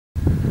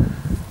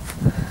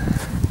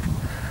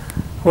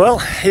Well,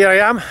 here I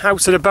am,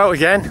 out and about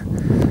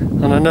again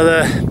on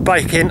another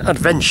biking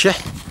adventure.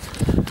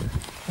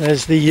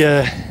 There's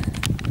the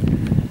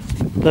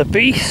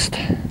Beast.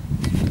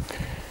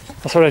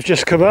 That's where I've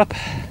just come up.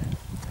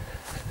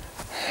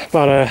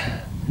 About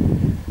a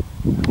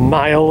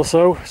mile or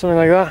so, something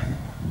like that.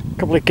 A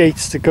couple of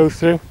gates to go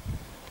through.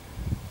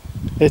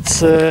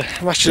 It's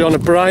I'm actually on a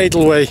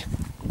bridleway.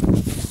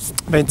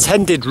 My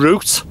intended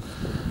route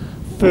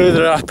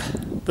further up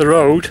the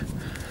road.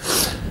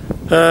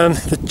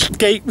 The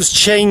gate was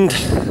chained.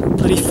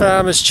 Bloody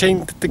farmers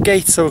chained the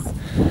gate, so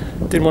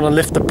didn't want to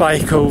lift the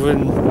bike over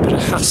and a bit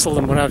of hassle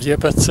and what have you.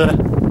 But that's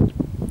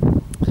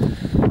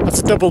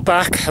a double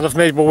back, and I've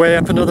made my way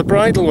up another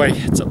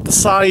bridleway. It's up the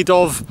side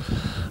of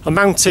a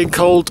mountain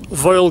called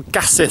Foel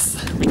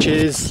Gasith, which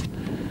is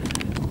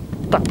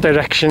that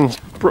direction,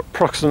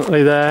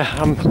 approximately there.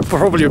 I'm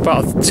probably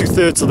about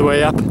 2/3 of the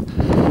way up,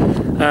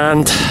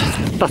 and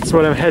that's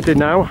where I'm heading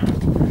now.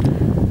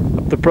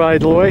 Up the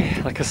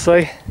bridleway, like I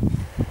say.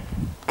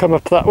 Come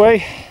up that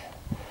way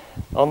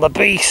on the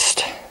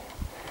Beast,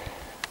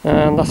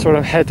 and that's where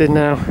I'm heading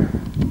now.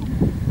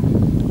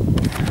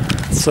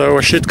 So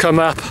I should come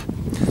up,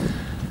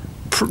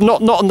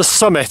 not on the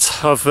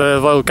summit of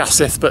Foel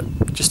Gasith, but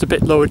just a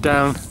bit lower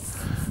down,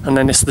 and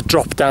then it's the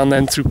drop down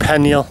then through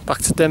Peniel back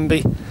to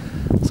Denbigh.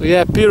 So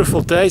yeah,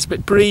 beautiful day. It's a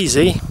bit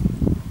breezy,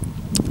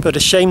 but a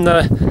shame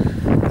that I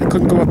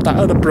couldn't go up that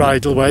other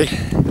bridleway.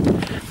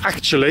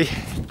 Actually,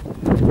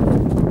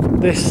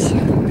 this,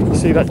 you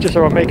see that just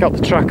about make out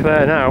the track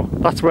there now,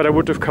 that's where I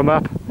would have come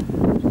up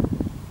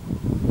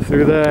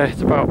through there.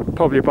 It's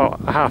probably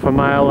about a half a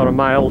mile or a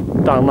mile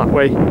down that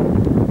way,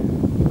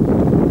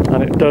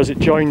 and it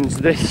joins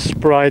this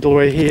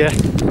bridleway here,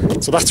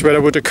 so that's where I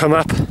would have come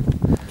up.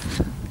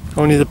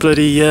 Only the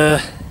bloody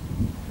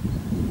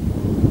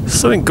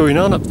something going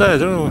on up there. I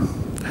don't know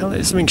what the hell it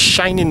is. Something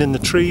shining in the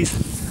trees.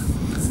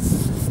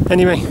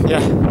 Anyway,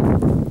 yeah,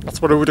 that's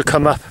where I would have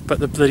come up, but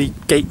the bloody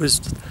gate was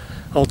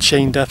all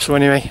chained up. So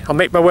anyway, I'll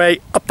make my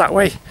way up that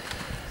way,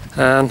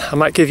 and I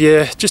might give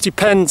you, just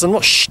depends, I'm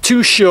not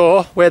too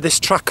sure where this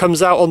track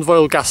comes out on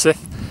Foel Gasith,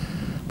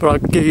 but I'll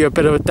give you a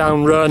bit of a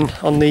down run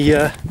on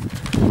the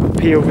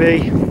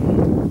POV,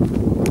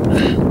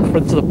 the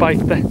front of the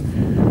bike there,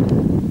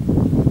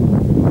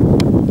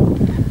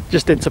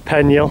 just into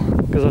Peniel,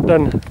 because I've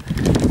done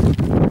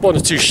one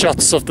or two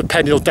shots of the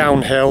Peniel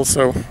downhill.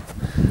 So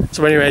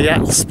anyway, yeah,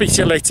 I'll speak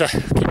to you later.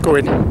 Keep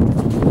going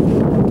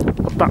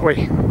up that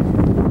way.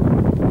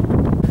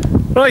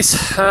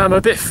 Right, I'm a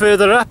bit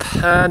further up,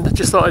 and I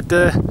just thought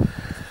I'd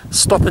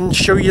stop and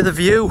show you the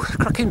view.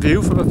 Cracking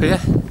view from up here.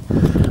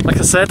 Like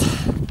I said,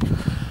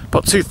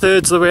 about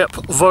 2/3 of the way up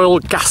Foel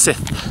Gasith.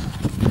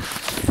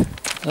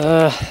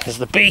 There's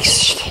the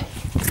Beast,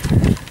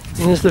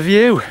 and there's the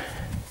view.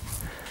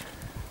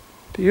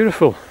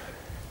 Beautiful.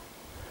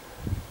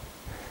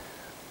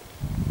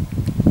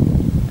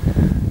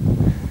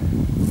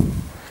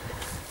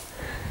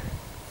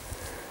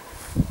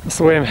 That's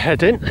the way I'm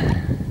heading.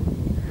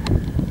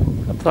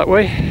 That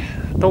way.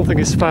 I don't think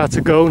it's far to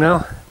go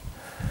now,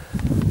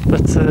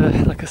 but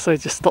like I say,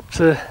 just stop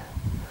to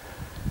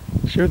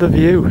show the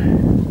view.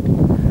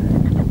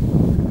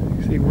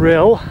 See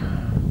Rill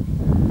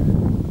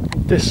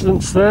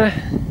distance there.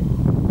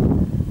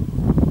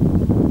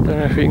 Don't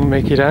know if you can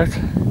make it out.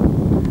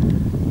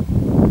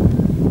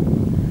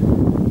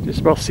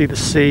 Just about see the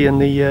sea and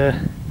the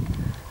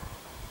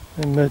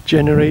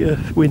generator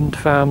wind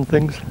farm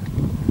things.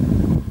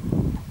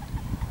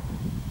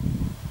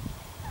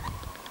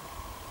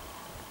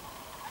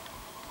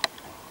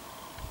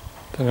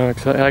 I don't know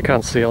exactly, I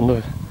can't see on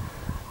the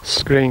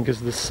screen because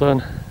of the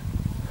sun,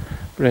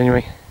 but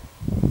anyway,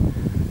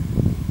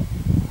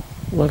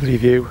 lovely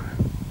view,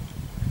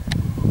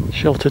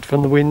 sheltered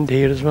from the wind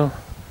here as well.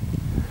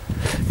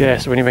 Yeah,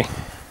 so anyway,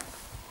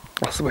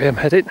 that's the way I'm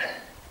headed.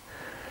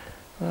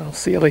 I'll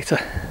see you later.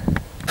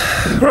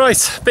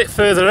 Right, a bit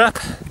further up,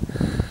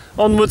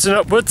 onwards and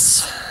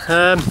upwards.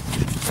 That's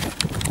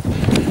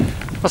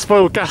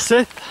Foel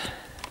Gasith,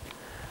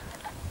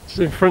 just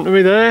in front of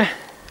me there.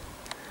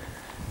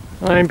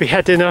 I'll be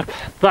heading up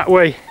that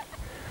way,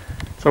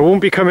 so I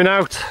won't be coming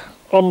out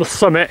on the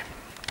summit.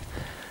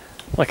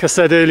 Like I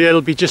said earlier,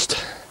 it'll be just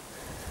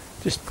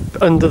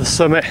under the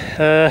summit.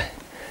 A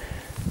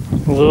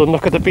little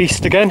look at the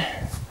Beast again.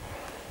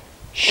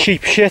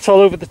 Sheep shit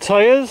all over the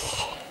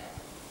tyres.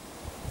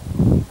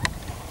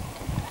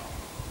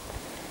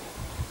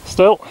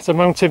 Still, it's a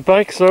mountain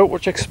bike, so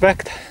what you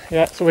expect.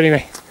 Yeah, so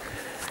anyway,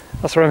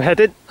 that's where I'm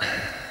headed.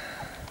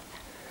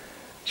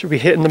 Should be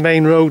hitting the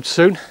main road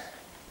soon.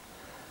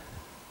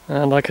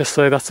 And like I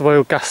say, that's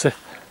Foel Gasith.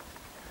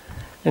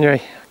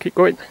 Anyway, keep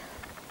going.